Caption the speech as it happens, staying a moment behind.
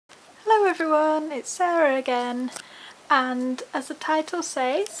everyone, it's Sarah again, and as the title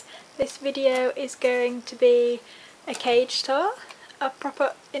says, this video is going to be a cage tour, a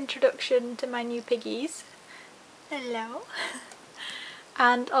proper introduction to my new piggies. Hello.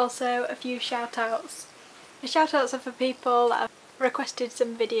 And also a few shout outs. The shout outs are for people that have requested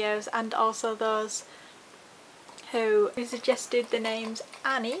some videos and also those who suggested the names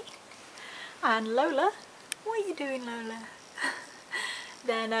Annie and Lola. What are you doing, Lola?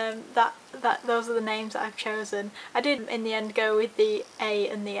 Then those are the names that I've chosen. I did in the end go with the A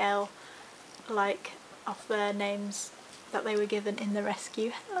and the L, like off their names that they were given in the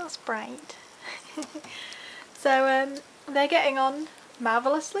rescue. Hello, Sprite. So they're getting on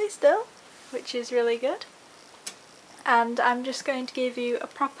marvellously still, which is really good. And I'm just going to give you a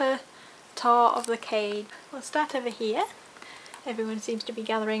proper tour of the cage. We'll start over here. Everyone seems to be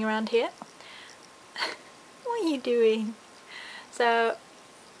gathering around here. What are you doing? So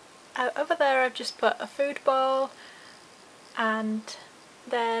over there I've just put a food bowl, and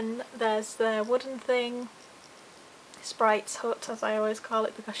then there's the wooden thing, Sprite's hut as I always call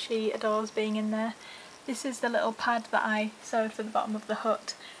it because she adores being in there. This is the little pad that I sewed for the bottom of the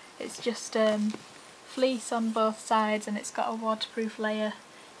hut. It's just fleece on both sides and it's got a waterproof layer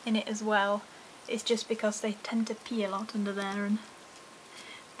in it as well. It's just because they tend to pee a lot under there, and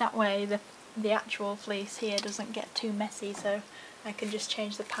that way the actual fleece here doesn't get too messy, so I can just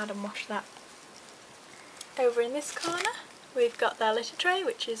change the pad and wash that. Over in this corner we've got their litter tray,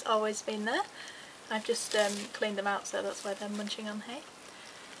 which has always been there. I've just cleaned them out, so that's why they're munching on hay.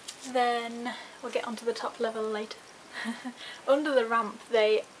 Then we'll get onto the top level later. Under the ramp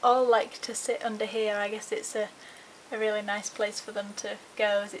they all like to sit under here. I guess it's a really nice place for them to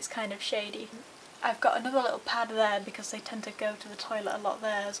go as it's kind of shady. I've got another little pad there because they tend to go to the toilet a lot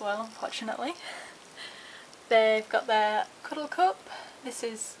there as well, unfortunately. They've got their cuddle cup. This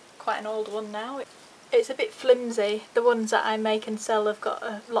is quite an old one now. It's a bit flimsy. The ones that I make and sell have got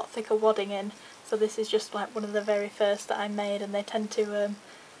a lot thicker wadding in, so this is just like one of the very first that I made, and they tend to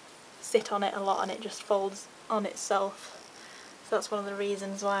sit on it a lot and it just folds on itself. So that's one of the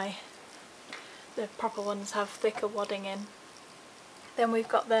reasons why the proper ones have thicker wadding in. Then we've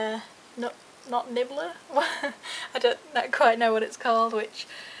got their not nibbler. I don't quite know what it's called, which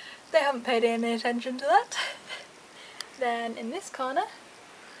they haven't paid any attention to that. Then in this corner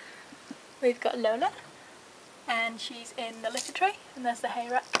we've got Lola, and she's in the litter tray, and there's the hay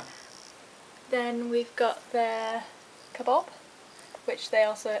rack. Then we've got their kebab, which they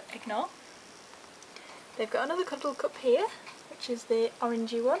also ignore. They've got another cuddle cup here, which is the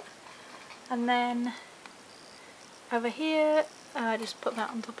orangey one, and then over here I just put that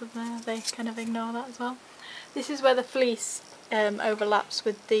on top of there. They kind of ignore that as well. This is where the fleece overlaps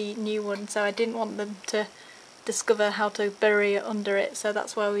with the new one, so I didn't want them to discover how to bury it under it, so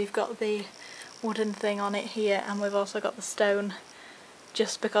that's why we've got the wooden thing on it here, and we've also got the stone,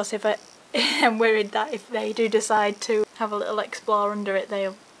 just because if I'm worried that if they do decide to have a little explore under it,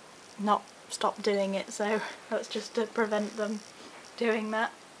 they'll not stop doing it, so that's just to prevent them doing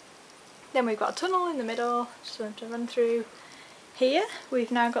that. Then we've got a tunnel in the middle, just want to run through here.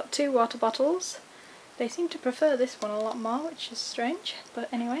 We've now got 2 water bottles. They seem to prefer this one a lot more, which is strange,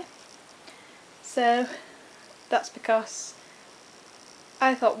 but anyway. So that's because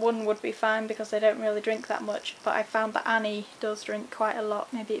I thought one would be fine because they don't really drink that much, but I found that Annie does drink quite a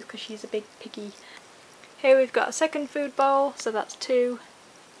lot. Maybe it's because she's a big piggy. Here we've got a second food bowl, so that's 2.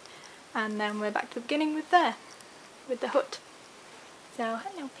 And then we're back to the beginning with the hut. So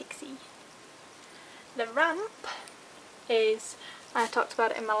hello Pixie. The ramp is, I talked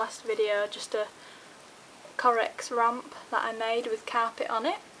about it in my last video, just a Corex ramp that I made with carpet on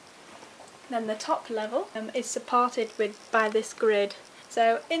it. Then the top level is supported by this grid.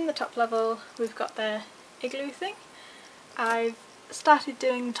 So in the top level we've got the igloo thing. I've started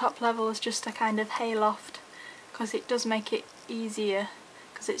doing the top level as just a kind of hay loft because it does make it easier,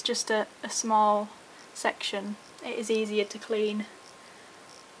 because it's just a small section. It is easier to clean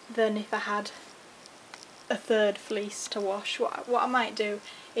than if I had a third fleece to wash. What I might do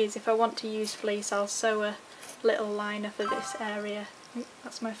is, if I want to use fleece, I'll sew a little liner for this area.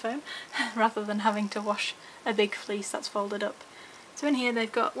 That's my phone. Rather than having to wash a big fleece that's folded up. So in here they've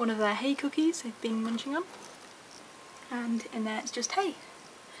got one of their hay cookies they've been munching on, and in there it's just hay.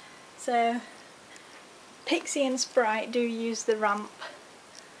 So Pixie and Sprite do use the ramp,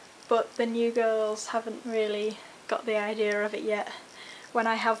 but the new girls haven't really got the idea of it yet. When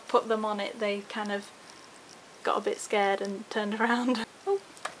I have put them on it, they kind of got a bit scared and turned around. Oh,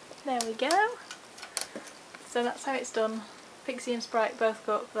 there we go. So that's how it's done. Pixie and Sprite both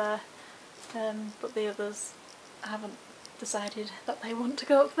go up there, but the others haven't decided that they want to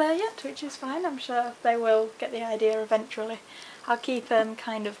go up there yet, which is fine. I'm sure they will get the idea eventually. I'll keep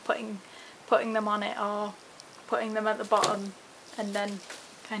kind of putting them on it, or putting them at the bottom and then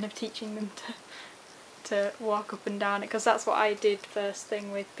kind of teaching them to walk up and down it, because that's what I did first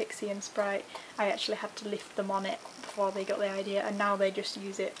thing with Pixie and Sprite. I actually had to lift them on it before they got the idea, and now they just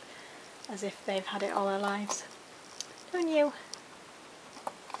use it as if they've had it all their lives. Don't you?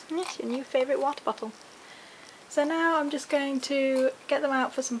 Yes, your new favourite water bottle. So now I'm just going to get them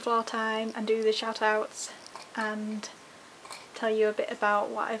out for some floor time and do the shout outs and tell you a bit about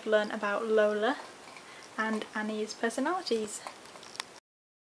what I've learnt about Lola and Annie's personalities.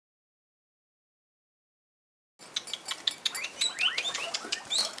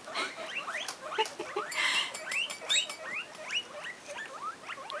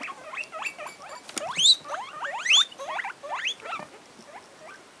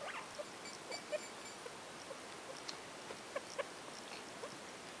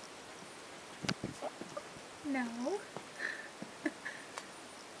 No.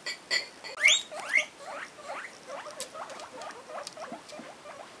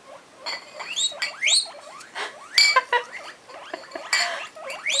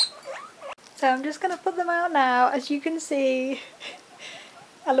 So I'm just going to put them out now. As you can see,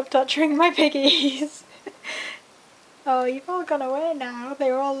 I love torturing my piggies. Oh, you've all gone away now.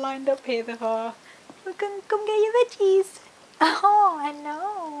 They were all lined up here before. Well, come get your veggies. Oh, I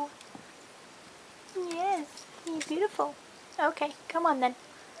know. Yes, you're beautiful. Okay, come on then.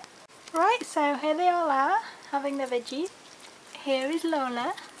 Right, so here they all are, having their veggies. Here is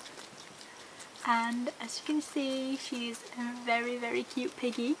Lola. And as you can see, she's a very, very cute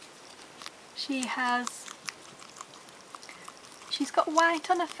piggy. She's got white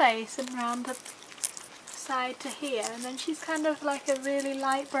on her face and round her side to here, and then she's kind of like a really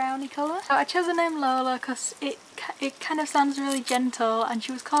light browny colour. So I chose the name Lola because it kind of sounds really gentle, and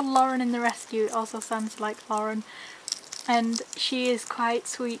she was called Lauren in the rescue. It also sounds like Lauren, and she is quite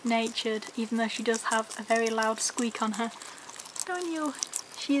sweet natured, even though she does have a very loud squeak on her. Don't you?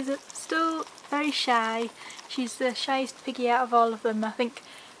 She's still very shy. She's the shyest piggy out of all of them. I think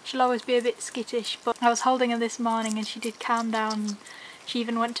she'll always be a bit skittish, but I was holding her this morning and she did calm down. She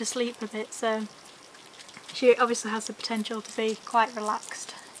even went to sleep a bit, so she obviously has the potential to be quite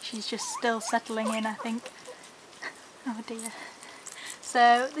relaxed. She's just still settling in, I think. Oh dear.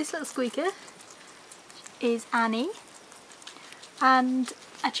 So this little squeaker is Annie, and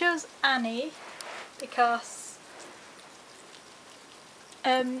I chose Annie because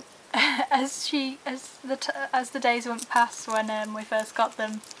as the days went past when we first got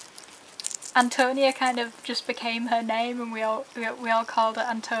them, Antonia kind of just became her name, and we all called her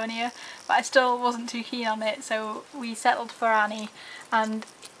Antonia, but I still wasn't too keen on it, so we settled for Annie, and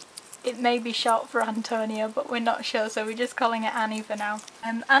it may be short for Antonia, but we're not sure, so we're just calling her Annie for now.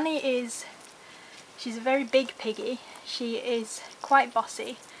 Annie she's a very big piggy. She is quite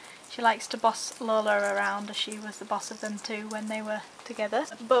bossy. She likes to boss Lola around, as she was the boss of them too when they were together.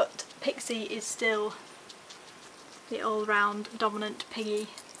 But Pixie is still the all-round dominant piggy,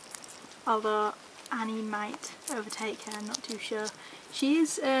 although Annie might overtake her, I'm not too sure. She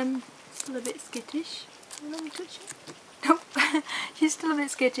is still a bit skittish. Let me touch her. Nope. She's still a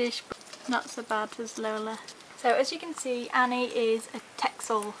bit skittish, but not so bad as Lola. So as you can see, Annie is a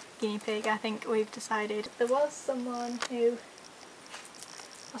Texel guinea pig, I think we've decided. There was someone who,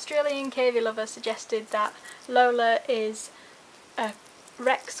 Australian cavy lover, suggested that Lola is a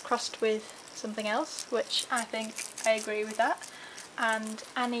Rex crossed with something else, which I think I agree with that. And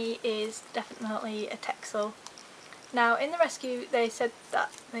Annie is definitely a Texel. Now in the rescue they said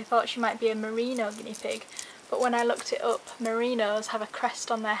that they thought she might be a merino guinea pig, but when I looked it up, merinos have a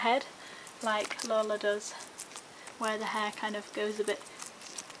crest on their head like Lola does, where the hair kind of goes a bit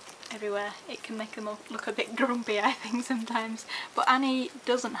everywhere. It can make them look a bit grumpy, I think, sometimes. But Annie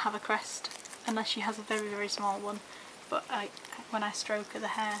doesn't have a crest unless she has a very, very small one, but when I stroke her, the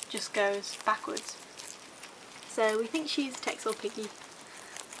hair just goes backwards. So we think she's a Texel piggy,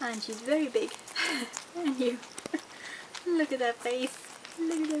 and she's very big. And you look at that face,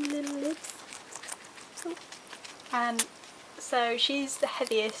 look at those little lips. Oh. And so she's the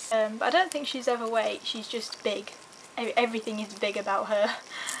heaviest, but I don't think she's overweight. She's just big. Everything is big about her.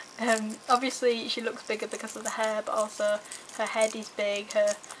 Obviously she looks bigger because of the hair, but also her head is big,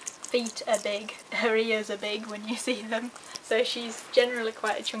 her feet are big, her ears are big when you see them. So she's generally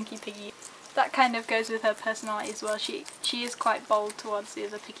quite a chunky piggy. That kind of goes with her personality as well. She is quite bold towards the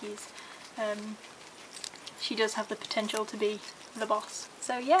other piggies. She does have the potential to be the boss.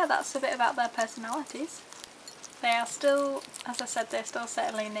 So yeah, that's a bit about their personalities. They are still, as I said, they're still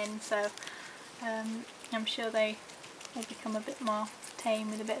settling in, so I'm sure they will become a bit more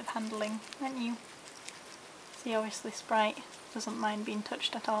tame with a bit of handling, won't you? See, obviously Sprite doesn't mind being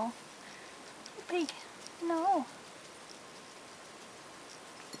touched at all. Pig, no.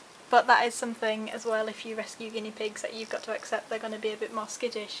 But that is something as well, if you rescue guinea pigs, that you've got to accept they're going to be a bit more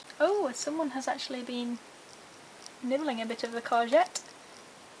skittish. Oh, someone has actually been nibbling a bit of the courgette,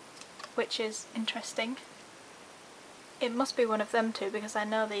 which is interesting. It must be one of them two, because I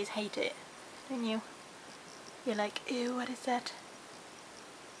know these hate it, don't you? You're like, ew, what is that?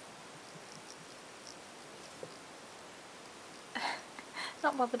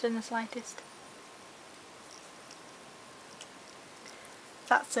 Not bothered in the slightest.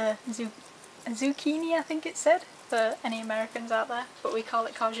 That's a zucchini, I think it said, for any Americans out there, but we call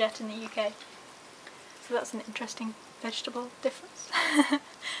it courgette in the UK. So that's an interesting vegetable difference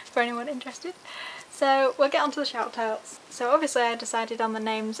for anyone interested. So we'll get on to the shout-outs. So obviously I decided on the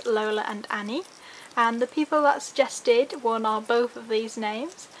names Lola and Annie, and the people that suggested one or both of these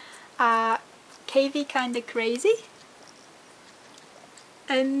names are KV Kinda Crazy,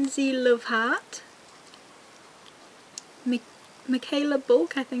 NZ Loveheart, Michaela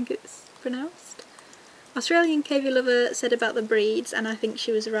Bulk, I think it's pronounced. Australian KV Lover said about the breeds, and I think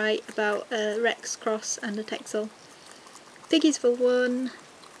she was right about a Rex Cross and a Texel. Piggies for one.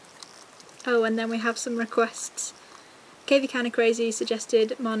 Oh, and then we have some requests. KV Kinda Crazy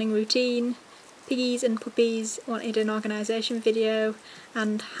suggested morning routine. Piggies and Puppies wanted an organisation video,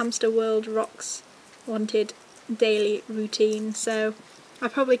 and Hamster World Rocks wanted daily routine. So I'll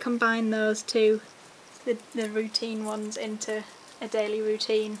probably combine those two, the routine ones, into a daily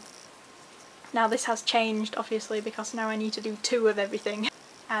routine. Now this has changed obviously, because now I need to do 2 of everything,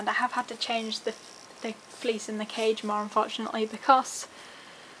 and I have had to change the fleece in the cage more, unfortunately, because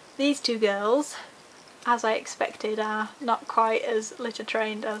these 2 girls, as I expected, are not quite as litter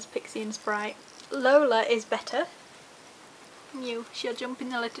trained as Pixie and Sprite. Lola is better. She'll jump in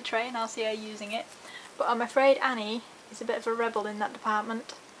the litter tray and I'll see her using it, but I'm afraid Annie is a bit of a rebel in that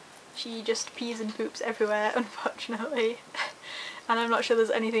department. She just pees and poops everywhere, unfortunately, and I'm not sure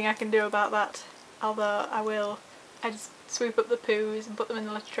there's anything I can do about that, although I just sweep up the poos and put them in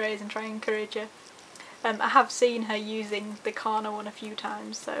the litter trays and try and encourage her. I have seen her using the corner one a few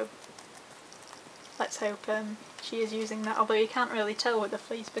times, so let's hope she is using that, although you can't really tell with the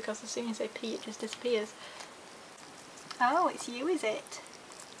fleece because as soon as they pee it just disappears. Oh, it's you, is it?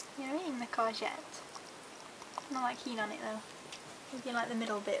 You're eating the courgette. I'm not that keen on it though. Maybe you like the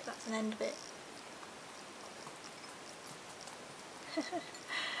middle bit, that's an end bit.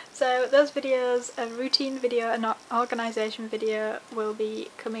 So those videos, a routine video and an organisation video, will be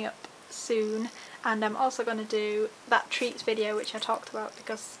coming up soon, and I'm also going to do that treats video which I talked about,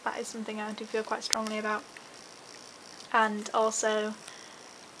 because that is something I do feel quite strongly about. And also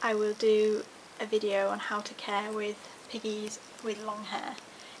I will do a video on how to care with piggies with long hair.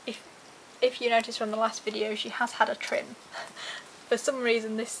 If you notice from the last video, she has had a trim. For some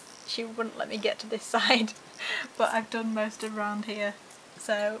reason she wouldn't let me get to this side, but I've done most of around here.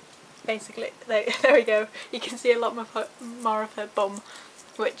 So basically, there we go. You can see a lot more of her bum,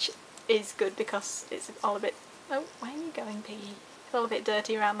 which is good because it's all a bit... Oh, where are you going, Piggy? It's all a bit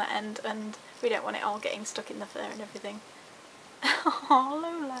dirty around that end, and we don't want it all getting stuck in the fur and everything. Oh,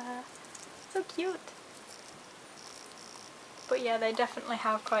 Lola! So cute! But yeah, they definitely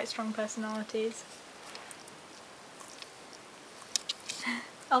have quite strong personalities.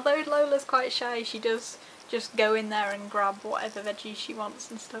 Although Lola's quite shy, she does just go in there and grab whatever veggies she wants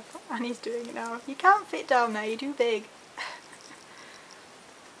and stuff. Annie's doing it now. You can't fit down there, you're too big.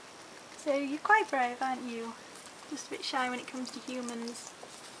 So you're quite brave, aren't you? Just a bit shy when it comes to humans.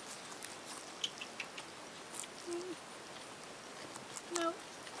 No.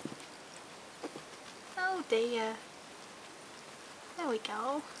 Oh dear. There we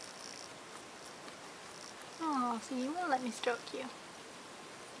go. Oh, so you won't let me stroke you.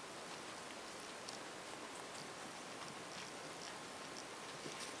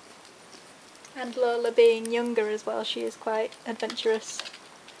 And Lola being younger as well, she is quite adventurous.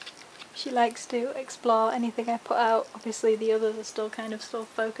 She likes to explore anything I put out. Obviously the others are still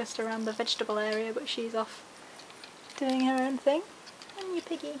focused around the vegetable area, but she's off doing her own thing. And you,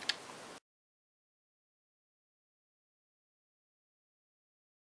 Piggy.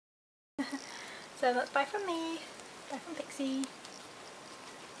 So that's bye from me, bye from Pixie,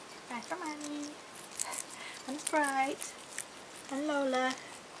 bye from Annie, and Sprite, and Lola,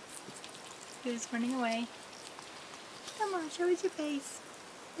 who's running away. Come on, show us your face.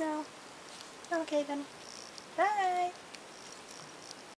 No? Okay then. Bye!